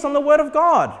beliefs on the Word of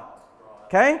God.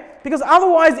 Okay? Because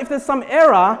otherwise, if there's some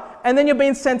error and then you're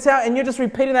being sent out and you're just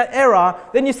repeating that error,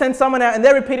 then you send someone out and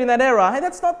they're repeating that error, hey,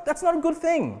 that's not a good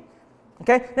thing.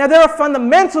 Okay? Now, there are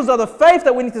fundamentals of the faith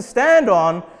that we need to stand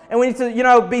on and we need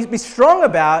to, be strong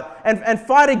about and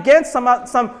fight against some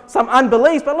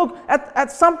unbelief. But look,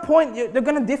 at some point, they're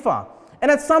going to differ.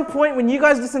 And at some point, when you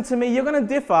guys listen to me, you're going to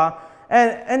differ.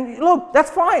 And look,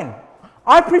 that's fine.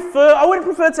 I would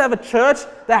prefer to have a church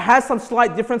that has some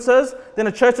slight differences than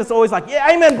a church that's always like,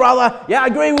 yeah, amen, brother. Yeah, I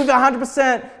agree with you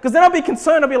 100%. Because then I'll be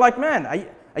concerned. I'll be like, man,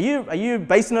 are you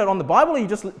basing it on the Bible or are you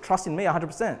just trusting me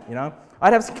 100%,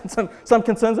 I'd have some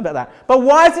concerns about that. But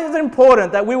why is it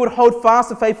important that we would hold fast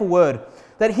the faithful word?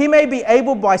 That he may be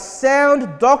able by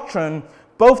sound doctrine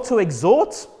both to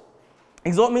exhort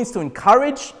means to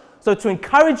encourage. So to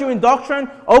encourage you in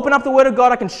doctrine, open up the word of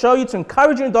God, I can show you to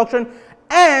encourage you in doctrine,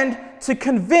 and to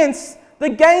convince the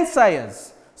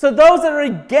gainsayers. So those that are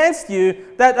against you,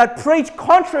 that preach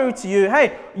contrary to you,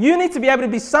 hey, you need to be able to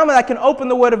be someone that can open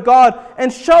the word of God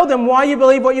and show them why you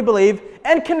believe what you believe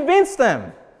and convince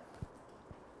them.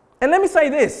 And let me say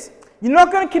this, you're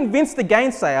not going to convince the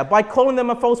gainsayer by calling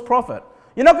them a false prophet.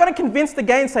 You're not going to convince the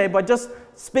gainsayer by just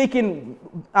speaking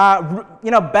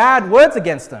bad words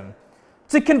against them.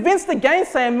 To convince the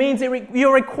gainsayer means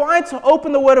you're required to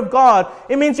open the Word of God.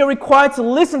 It means you're required to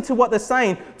listen to what they're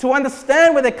saying, to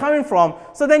understand where they're coming from,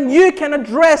 so then you can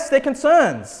address their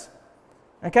concerns.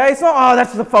 Okay? It's not, that's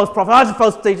just a false prophet, that's just a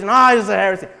false teaching, that's just a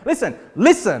heresy.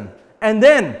 Listen, and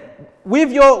then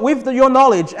with your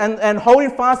knowledge and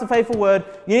holding fast the faithful word,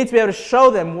 you need to be able to show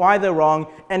them why they're wrong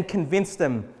and convince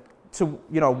them to,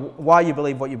 why you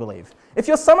believe what you believe. If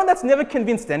you're someone that's never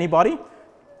convinced anybody,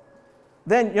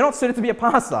 then you're not suited to be a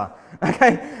pastor,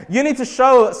 okay? You need to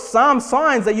show some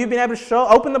signs that you've been able to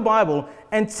open the Bible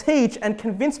and teach and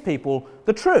convince people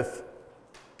the truth.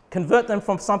 Convert them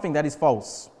from something that is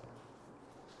false.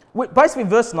 Basically,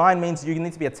 verse 9 means you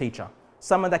need to be a teacher,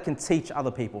 someone that can teach other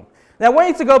people. Now, I want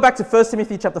you to go back to 1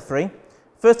 Timothy chapter 3.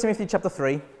 1 Timothy chapter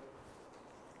 3.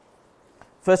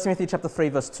 1 Timothy chapter 3,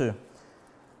 verse 2.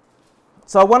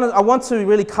 So I want to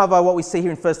really cover what we see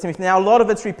here in 1 Timothy. Now, a lot of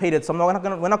it's repeated, so we're not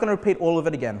going to repeat all of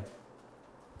it again.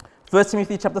 1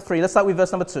 Timothy chapter 3, let's start with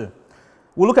verse number 2.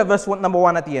 We'll look at number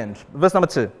 1 at the end. Verse number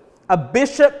 2. A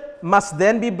bishop must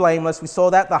then be blameless. We saw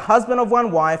that. The husband of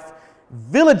one wife,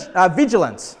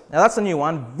 vigilant. Now, that's a new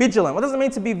one. Vigilant. What does it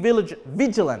mean to be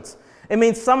vigilant? It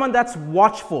means someone that's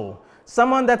watchful.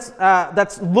 Someone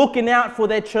that's looking out for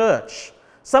their church.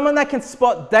 Someone that can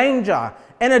spot danger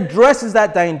and addresses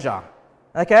that danger.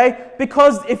 Okay?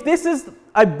 Because if this is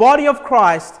a body of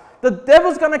Christ, the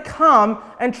devil's going to come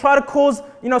and try to cause,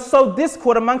 sow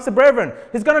discord amongst the brethren.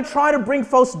 He's going to try to bring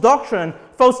false doctrine,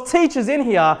 false teachers in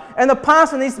here, and the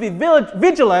pastor needs to be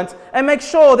vigilant and make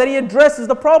sure that he addresses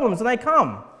the problems when they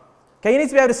come. Okay? He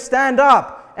needs to be able to stand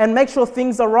up and make sure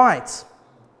things are right.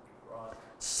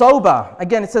 Sober.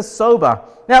 Again, it says sober.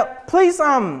 Now, please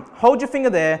hold your finger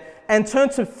there and turn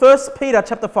to 1 Peter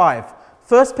chapter 5.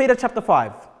 1 Peter chapter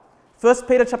 5. 1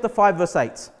 Peter chapter 5, verse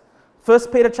 8. 1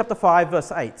 Peter chapter 5,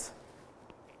 verse 8.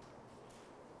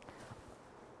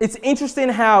 It's interesting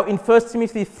how in 1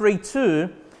 Timothy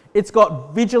 3:2, it's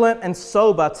got vigilant and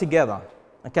sober together.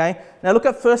 Okay? Now look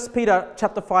at 1 Peter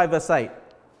chapter 5, verse 8.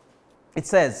 It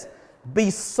says, be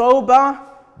sober,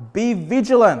 be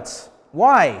vigilant.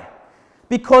 Why?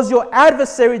 Because your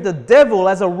adversary, the devil,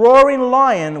 as a roaring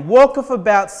lion, walketh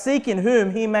about seeking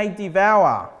whom he may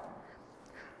devour.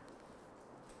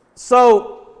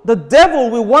 So the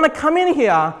devil will want to come in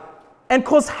here and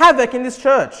cause havoc in this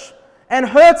church and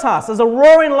hurt us as a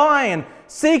roaring lion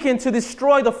seeking to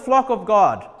destroy the flock of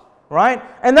God, right?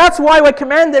 And that's why we're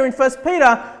commanded there in 1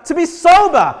 Peter to be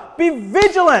sober, be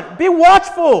vigilant, be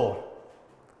watchful,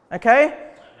 okay?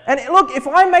 And look, if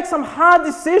I make some hard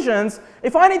decisions,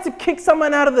 if I need to kick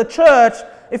someone out of the church,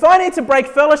 if I need to break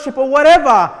fellowship or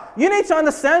whatever, you need to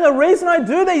understand the reason I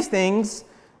do these things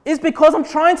is because I'm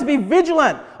trying to be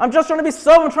vigilant. I'm just trying to be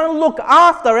sober. I'm trying to look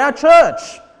after our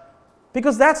church.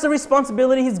 Because that's the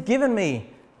responsibility He's given me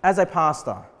as a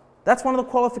pastor. That's one of the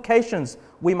qualifications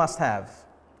we must have.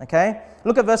 Okay?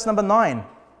 Look at verse number 9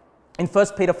 in 1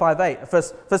 Peter 5:8.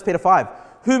 1 Peter 5.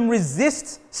 Whom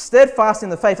resist steadfast in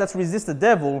the faith, that's resist the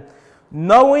devil,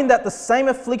 knowing that the same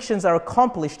afflictions are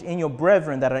accomplished in your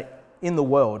brethren that are in the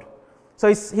world. So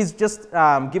he's just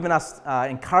given us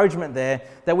encouragement there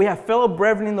that we have fellow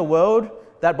brethren in the world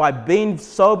that by being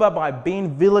sober, by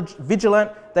being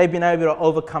vigilant, they've been able to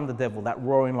overcome the devil, that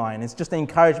roaring lion. It's just an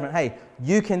encouragement. Hey,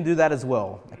 you can do that as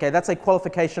well. Okay, that's a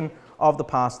qualification of the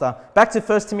pastor. Back to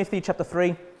 1 Timothy chapter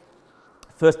 3.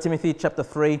 1 Timothy chapter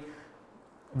 3,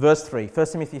 verse 3. 1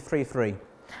 Timothy 3:3.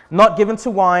 Not given to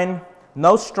wine,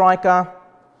 no striker,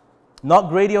 not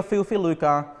greedy or filthy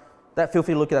lucre. That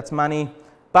filthy lucre, that's money,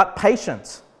 but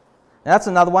patient. Now that's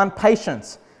another one,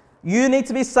 patience. You need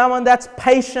to be someone that's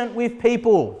patient with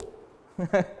people.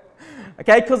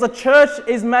 Okay, because the church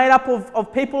is made up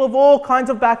of people of all kinds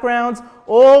of backgrounds,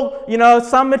 all,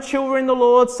 some mature in the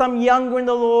Lord, some younger in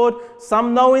the Lord,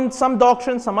 some knowing some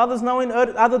doctrine, some others knowing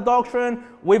other doctrine.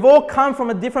 We've all come from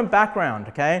a different background,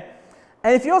 okay?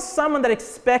 And if you're someone that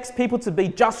expects people to be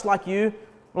just like you,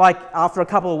 like after a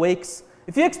couple of weeks,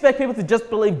 if you expect people to just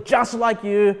believe just like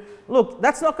you, look,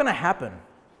 that's not going to happen.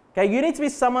 Okay, you need to be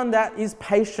someone that is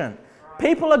patient.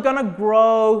 People are going to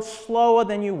grow slower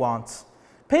than you want.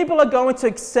 People are going to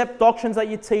accept doctrines that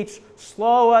you teach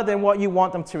slower than what you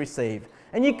want them to receive.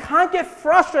 And you can't get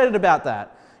frustrated about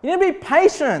that. You need to be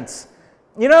patient.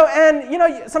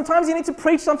 Sometimes you need to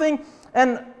preach something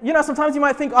and, sometimes you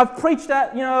might think, I've preached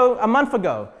that, a month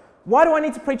ago. Why do I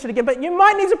need to preach it again? But you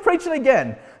might need to preach it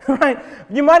again, right?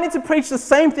 You might need to preach the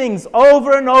same things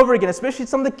over and over again, especially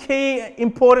some of the key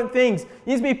important things.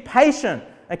 You need to be patient,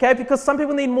 okay? Because some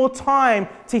people need more time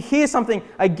to hear something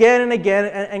again and again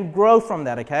and grow from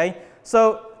that, okay?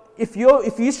 So if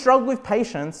you struggle with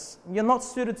patience, you're not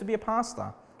suited to be a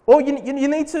pastor. Or you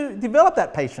need to develop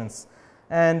that patience.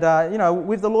 And,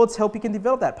 with the Lord's help, you can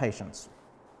develop that patience.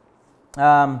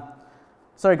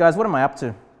 Sorry, guys, what am I up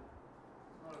to?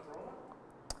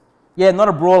 Yeah, not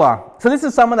a brawler. So this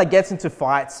is someone that gets into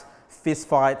fights, fist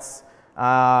fights.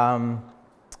 I've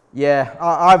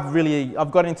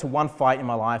got into one fight in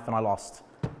my life and I lost.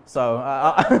 So,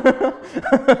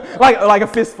 like a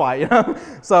fist fight,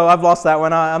 So I've lost that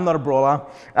one. I'm not a brawler.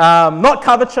 Not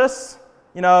covetous.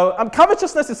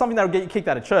 Covetousness is something that will get you kicked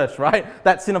out of church, right?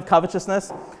 That sin of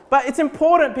covetousness. But it's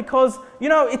important because,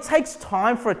 it takes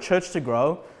time for a church to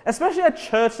grow. Especially a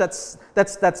church that's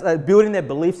building their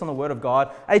beliefs on the Word of God.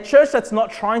 A church that's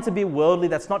not trying to be worldly,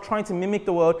 that's not trying to mimic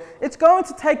the world. It's going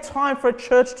to take time for a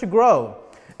church to grow.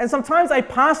 And sometimes a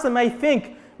pastor may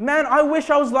think, man, I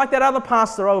wish I was like that other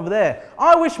pastor over there.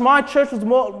 I wish my church was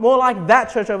more like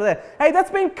that church over there. Hey, that's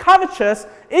being covetous,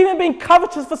 even being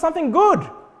covetous for something good.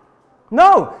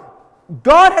 No.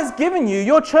 God has given you,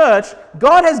 your church,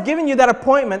 God has given you that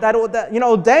appointment that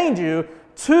ordained you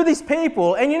to these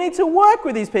people, and you need to work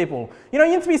with these people. You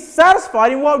need to be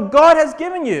satisfied in what God has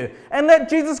given you and let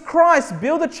Jesus Christ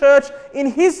build a church in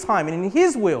His time and in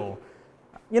His will.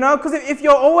 Because if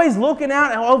you're always looking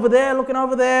out and looking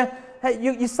over there, hey,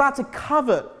 you start to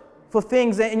covet for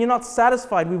things and you're not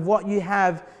satisfied with what you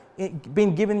have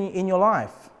been given in your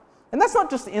life. And that's not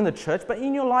just in the church, but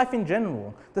in your life in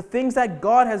general. The things that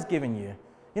God has given you.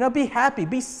 Be happy,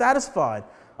 be satisfied.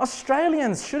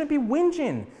 Australians shouldn't be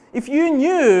whinging. If you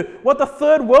knew what the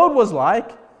third world was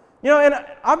like, and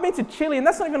I've been to Chile, and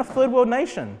that's not even a third world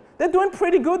nation. They're doing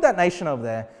pretty good, that nation over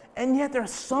there. And yet there are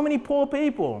so many poor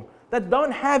people that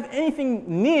don't have anything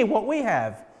near what we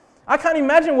have. I can't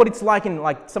imagine what it's like in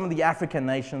some of the African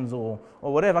nations or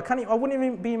whatever. I wouldn't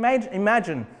even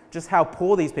imagine just how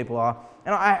poor these people are.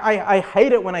 And I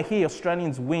hate it when I hear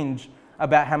Australians whinge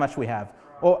about how much we have.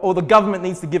 Or the government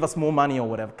needs to give us more money or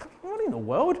whatever. What in the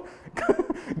world?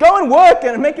 Go and work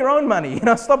and make your own money.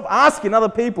 Stop asking other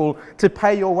people to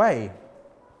pay your way.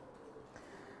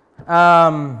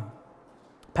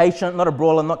 Patient, not a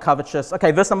brawler, not covetous.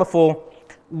 Okay, verse number 4.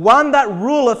 One that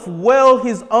ruleth well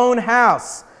his own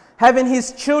house, having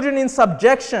his children in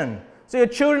subjection. So your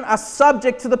children are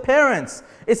subject to the parents.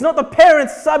 It's not the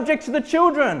parents subject to the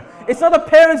children. It's not the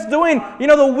parents doing,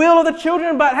 the will of the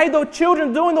children, but hey, the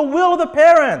children doing the will of the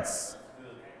parents.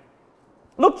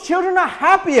 Look, children are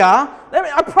happier.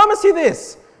 I promise you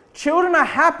this. Children are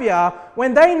happier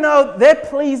when they know they're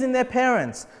pleasing their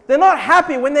parents. They're not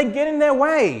happy when they get in their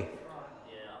way.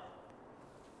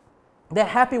 They're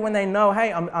happy when they know,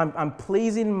 hey, I'm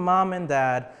pleasing mum and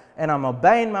dad, and I'm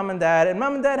obeying mum and dad. And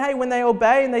mum and dad, hey, when they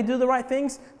obey and they do the right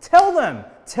things, tell them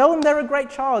they're a great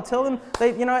child. Tell them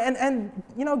they,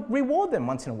 reward them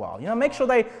once in a while. Make sure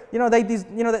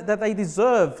that they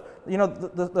deserve,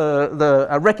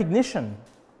 the recognition.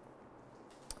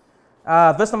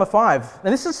 Verse number 5.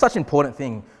 And this is such an important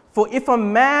thing. For if a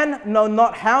man know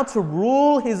not how to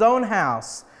rule his own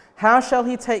house, how shall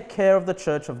he take care of the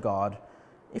church of God?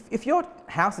 If your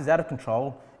house is out of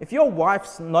control, if your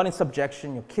wife's not in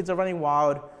subjection, your kids are running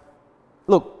wild,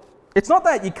 look, it's not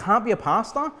that you can't be a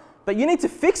pastor, but you need to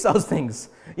fix those things.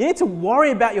 You need to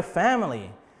worry about your family.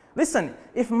 Listen,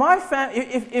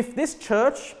 if this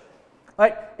church,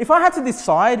 like, if I had to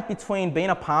decide between being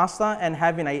a pastor and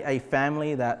having a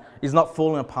family that is not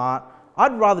falling apart,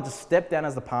 I'd rather just step down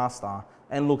as the pastor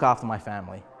and look after my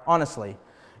family, honestly.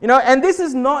 You know, and this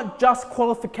is not just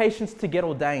qualifications to get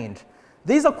ordained.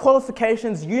 These are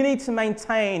qualifications you need to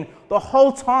maintain the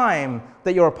whole time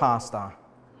that you're a pastor,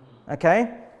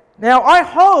 okay? Now, I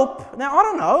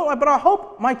don't know, but I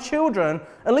hope my children,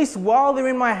 at least while they're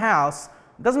in my house,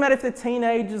 doesn't matter if they're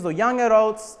teenagers or young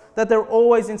adults, that they're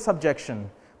always in subjection.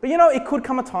 But you know, it could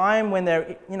come a time when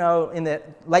they're, you know, in their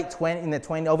late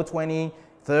 20, over 20,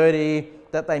 30,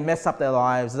 that they mess up their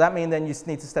lives. Does that mean then you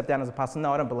need to step down as a pastor?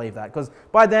 No, I don't believe that. Because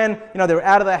by then, you know, they're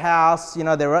out of the house, you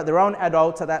know, they're their own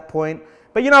adults at that point.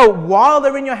 But you know, while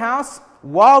they're in your house,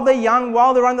 while they're young,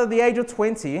 while they're under the age of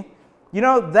 20, you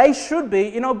know, they should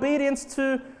be in obedience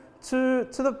to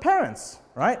the parents,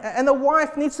 right? And the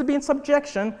wife needs to be in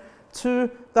subjection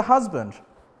to the husband.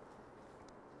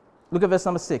 Look at verse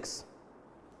number 6.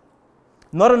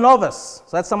 Not a novice.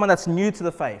 So that's someone that's new to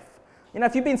the faith. You know,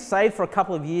 if you've been saved for a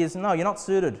couple of years, no, you're not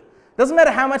suited. Doesn't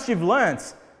matter how much you've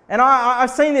learnt. And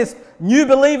I've seen this, new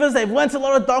believers, they've learnt a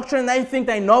lot of doctrine and they think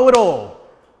they know it all.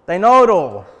 They know it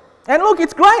all. And look,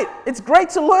 it's great. It's great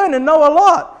to learn and know a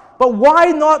lot. But why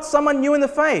not someone new in the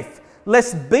faith?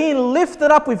 Lest being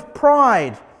lifted up with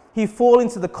pride, he fall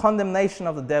into the condemnation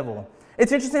of the devil.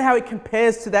 It's interesting how it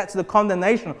compares to the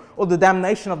condemnation or the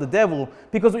damnation of the devil,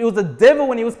 because it was the devil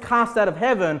when he was cast out of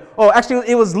heaven, or actually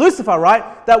it was Lucifer,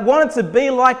 right, that wanted to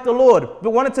be like the Lord, but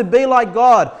wanted to be like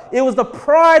God. It was the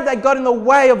pride that got in the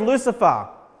way of Lucifer.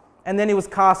 And then he was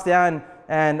cast down,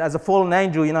 and as a fallen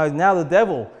angel, you know, now the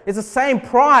devil. It's the same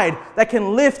pride that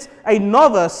can lift a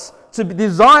novice to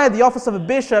desire the office of a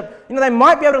bishop. You know, they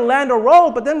might be able to land a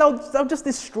role, but then they'll just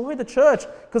destroy the church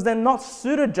because they're not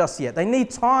suited just yet. They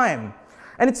need time.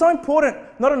 And it's so important,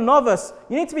 not a novice.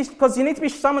 You need to be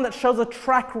someone that shows a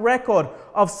track record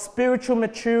of spiritual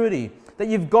maturity. That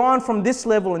you've gone from this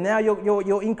level and now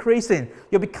you're increasing.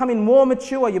 You're becoming more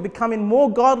mature. You're becoming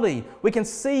more godly. We can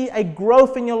see a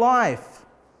growth in your life.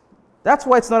 That's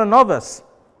why it's not a novice.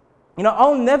 You know,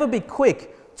 I'll never be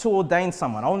quick to ordain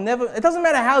someone. It doesn't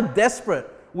matter how desperate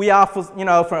we are for, you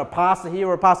know, for a pastor here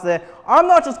or a pastor there. I'm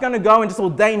not just going to go and just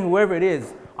ordain whoever it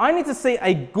is. I need to see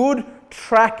a good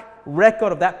track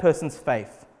record of that person's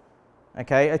faith.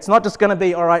 Okay? It's not just going to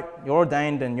be, all right, you're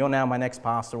ordained and you're now my next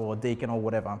pastor or deacon or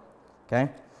whatever. Okay?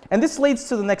 And this leads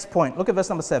to the next point. Look at verse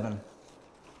number 7.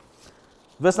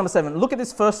 Verse number 7. Look at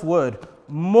this first word.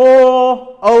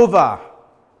 Moreover.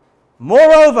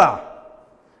 Moreover.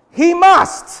 He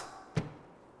must.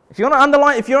 If you're an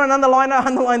underliner,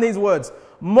 underline these words.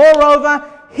 Moreover,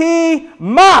 he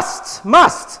must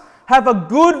have a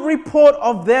good report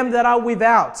of them that are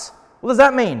without. What does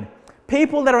that mean?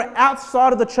 People that are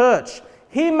outside of the church.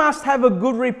 He must have a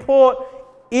good report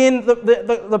in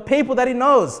the people that he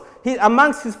knows.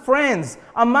 Amongst his friends,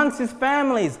 amongst his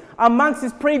families, amongst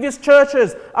his previous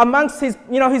churches, amongst his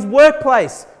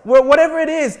workplace, whatever it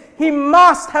is, he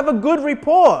must have a good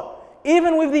report.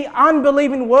 Even with the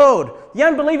unbelieving world. The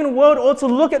unbelieving world ought to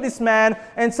look at this man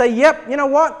and say, yep, you know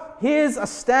what? Here's a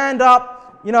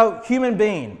stand-up, human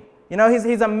being.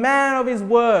 He's a man of his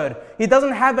word. He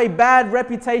doesn't have a bad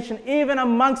reputation even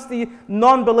amongst the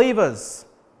non-believers.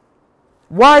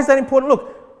 Why is that important?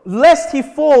 Look, lest he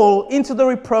fall into the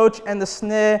reproach and the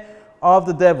snare of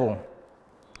the devil.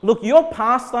 Look, your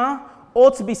pastor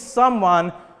ought to be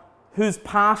someone whose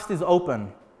past is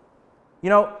open.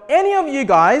 Any of you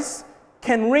guys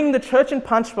can ring the church in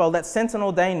Punchbowl that sent and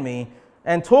ordained me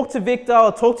and talk to Victor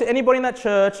or talk to anybody in that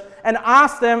church and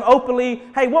ask them openly,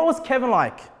 hey, what was Kevin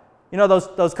like?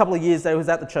 Those couple of years that he was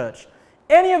at the church.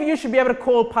 Any of you should be able to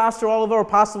call Pastor Oliver or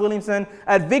Pastor Williamson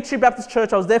at Victory Baptist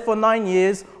Church, I was there for 9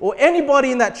 years, or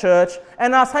anybody in that church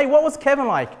and ask, hey, what was Kevin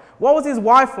like? What was his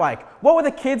wife like? What were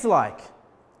the kids like?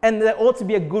 And there ought to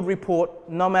be a good report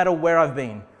no matter where I've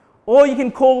been. Or you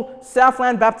can call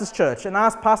Southland Baptist Church and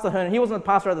ask Pastor Hernan. He wasn't a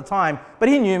pastor at the time, but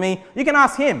he knew me. You can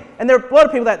ask him. And there are a lot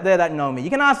of people there that know me.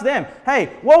 You can ask them,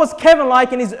 hey, what was Kevin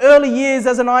like in his early years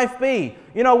as an IFB?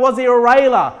 Was he a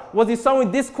railer? Was he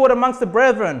sowing discord amongst the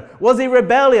brethren? Was he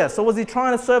rebellious? Or was he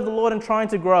trying to serve the Lord and trying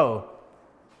to grow?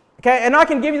 Okay, and I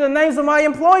can give you the names of my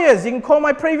employers. You can call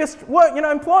my previous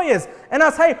employers and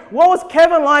ask, hey, what was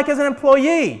Kevin like as an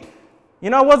employee?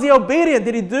 Was he obedient?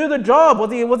 Did he do the job?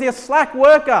 Was he a slack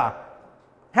worker?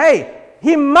 Hey,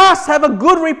 he must have a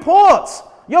good report.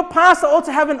 Your pastor ought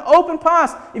to have an open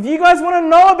past. If you guys want to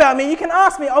know about me, you can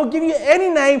ask me. I'll give you any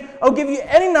name. I'll give you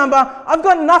any number. I've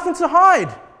got nothing to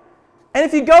hide. And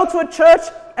if you go to a church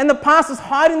and the pastor's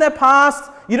hiding their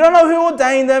past, you don't know who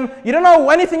ordained them, you don't know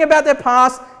anything about their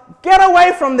past, get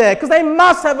away from there, because they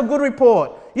must have a good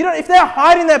report. If they're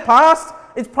hiding their past,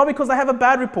 it's probably because they have a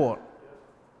bad report.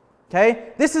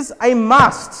 Okay? This is a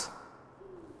must.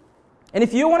 And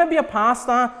if you want to be a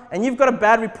pastor and you've got a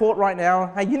bad report right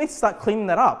now, hey, you need to start cleaning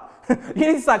that up. You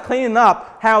need to start cleaning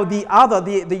up how the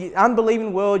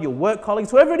unbelieving world, your work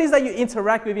colleagues, whoever it is that you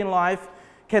interact with in life,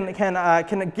 can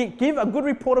give a good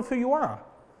report of who you are.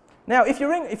 Now, if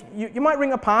you might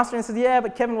ring a pastor and say, yeah,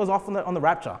 but Kevin was off on the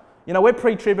rapture. We're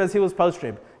pre-tribbers, he was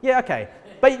post-trib. Yeah, okay.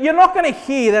 But you're not going to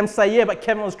hear them say, yeah, but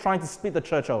Kevin was trying to split the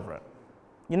church over it.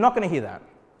 You're not going to hear that.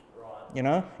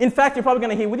 Right. In fact, you're probably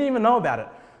going to hear, we didn't even know about it.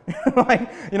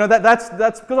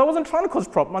 That's because I wasn't trying to cause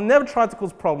problems. I never tried to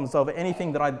cause problems over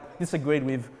anything that I disagreed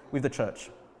with the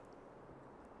church.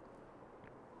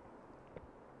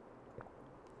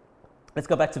 Let's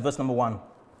go back to verse number 1.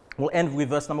 We'll end with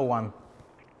verse number 1.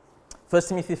 1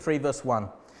 Timothy 3, verse 1.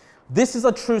 This is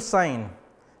a true saying,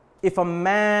 if a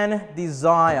man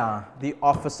desire the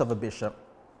office of a bishop.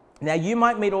 Now, you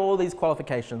might meet all these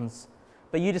qualifications,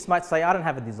 but you just might say, I don't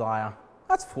have a desire.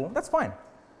 That's cool. That's fine.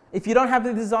 If you don't have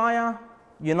the desire,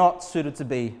 you're not suited to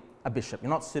be a bishop. You're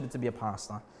not suited to be a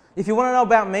pastor. If you want to know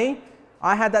about me,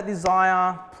 I had that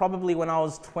desire probably when I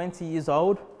was 20 years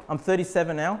old. I'm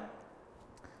 37 now.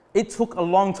 It took a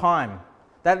long time.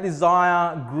 That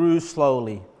desire grew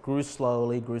slowly.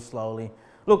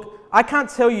 Look, I can't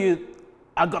tell you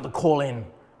I got the call in.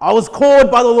 I was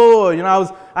called by the Lord.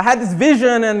 I had this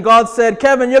vision and God said,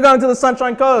 Kevin, you're going to the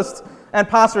Sunshine Coast and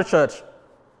pastor a church.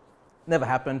 Never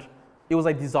happened. It was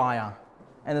a desire.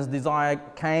 And this desire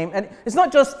came, and it's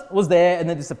not just was there and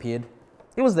then disappeared.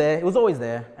 It was there. It was always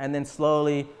there. And then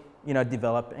slowly,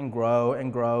 develop and grow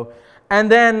and grow. And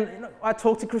then I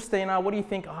talked to Christina, what do you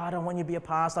think? Oh, I don't want you to be a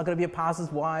pastor. I've got to be a pastor's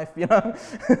wife,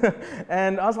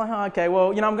 And I was like, oh, okay, well,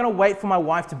 I'm going to wait for my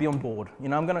wife to be on board.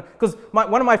 Because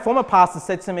one of my former pastors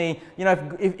said to me,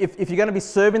 if you're going to be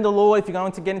serving the Lord, if you're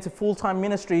going to get into full-time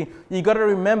ministry, you've got to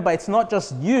remember it's not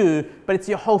just you, but it's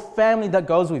your whole family that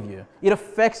goes with you. It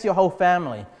affects your whole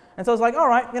family. And so I was like, all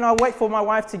right, I'll wait for my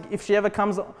wife to, if she ever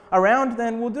comes around,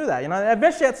 then we'll do that.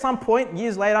 Eventually at some point,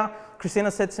 years later, Christina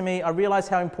said to me, I realize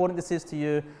how important this is to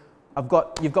you.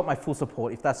 You've got my full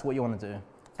support if that's what you want to do.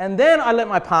 And then I let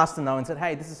my pastor know and said,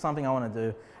 hey, this is something I want to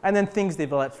do. And then things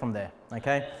developed from there,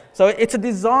 okay? So it's a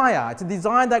desire. It's a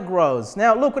desire that grows.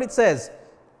 Now, look what it says.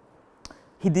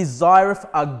 He desireth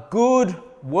a good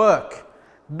work.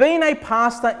 Being a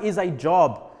pastor is a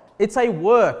job. It's a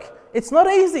work. It's not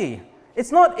easy.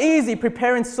 It's not easy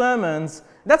preparing sermons.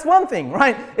 That's one thing,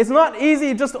 right? It's not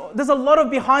easy. There's a lot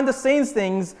of behind the scenes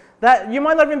things that you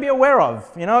might not even be aware of.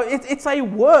 It's a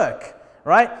work,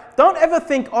 right? Don't ever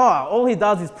think, oh, all he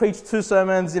does is preach 2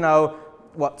 sermons, 2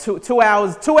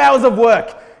 hours, 2 hours of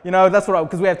work. That's what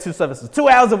because we have 2 services. 2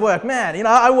 hours of work, man,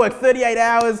 I work 38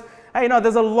 hours. Hey,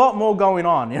 there's a lot more going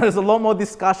on. There's a lot more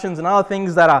discussions and other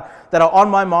things that are on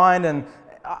my mind. And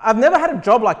I've never had a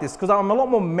job like this because I'm a lot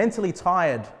more mentally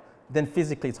tired than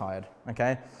physically tired,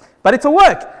 okay? But it's a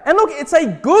work. And look, it's a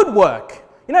good work.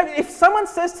 If someone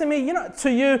says to me,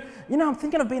 I'm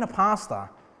thinking of being a pastor,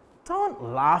 don't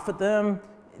laugh at them.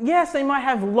 Yes, they might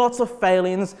have lots of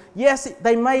failings. Yes,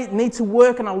 they may need to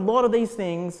work on a lot of these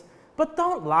things, but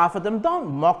don't laugh at them. Don't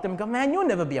mock them. Go, man, you'll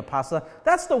never be a pastor.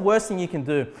 That's the worst thing you can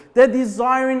do. They're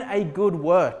desiring a good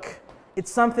work. It's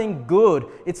something good.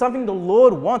 It's something the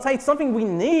Lord wants. Hey, it's something we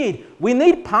need. We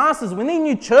need pastors. We need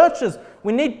new churches.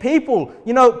 We need people,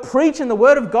 preaching the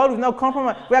word of God with no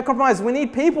compromise. Without compromise. We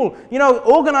need people,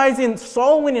 organizing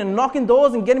soul winning and knocking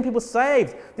doors and getting people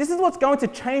saved. This is what's going to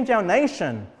change our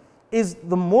nation, is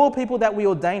the more people that we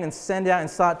ordain and send out and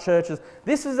start churches.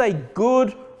 This is a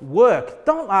good work.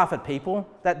 Don't laugh at people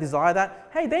that desire that.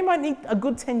 Hey, they might need a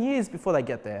good 10 years before they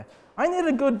get there. I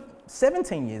needed a good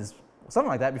 17 years, something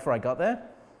like that before I got there.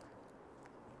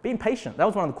 Being patient, that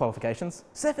was one of the qualifications.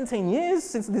 17 years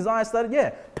since the desire started, yeah.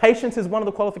 Patience is one of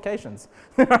the qualifications.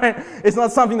 Right? It's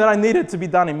not something that I needed to be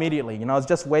done immediately. I was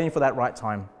just waiting for that right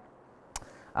time.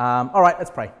 All right, let's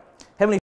pray.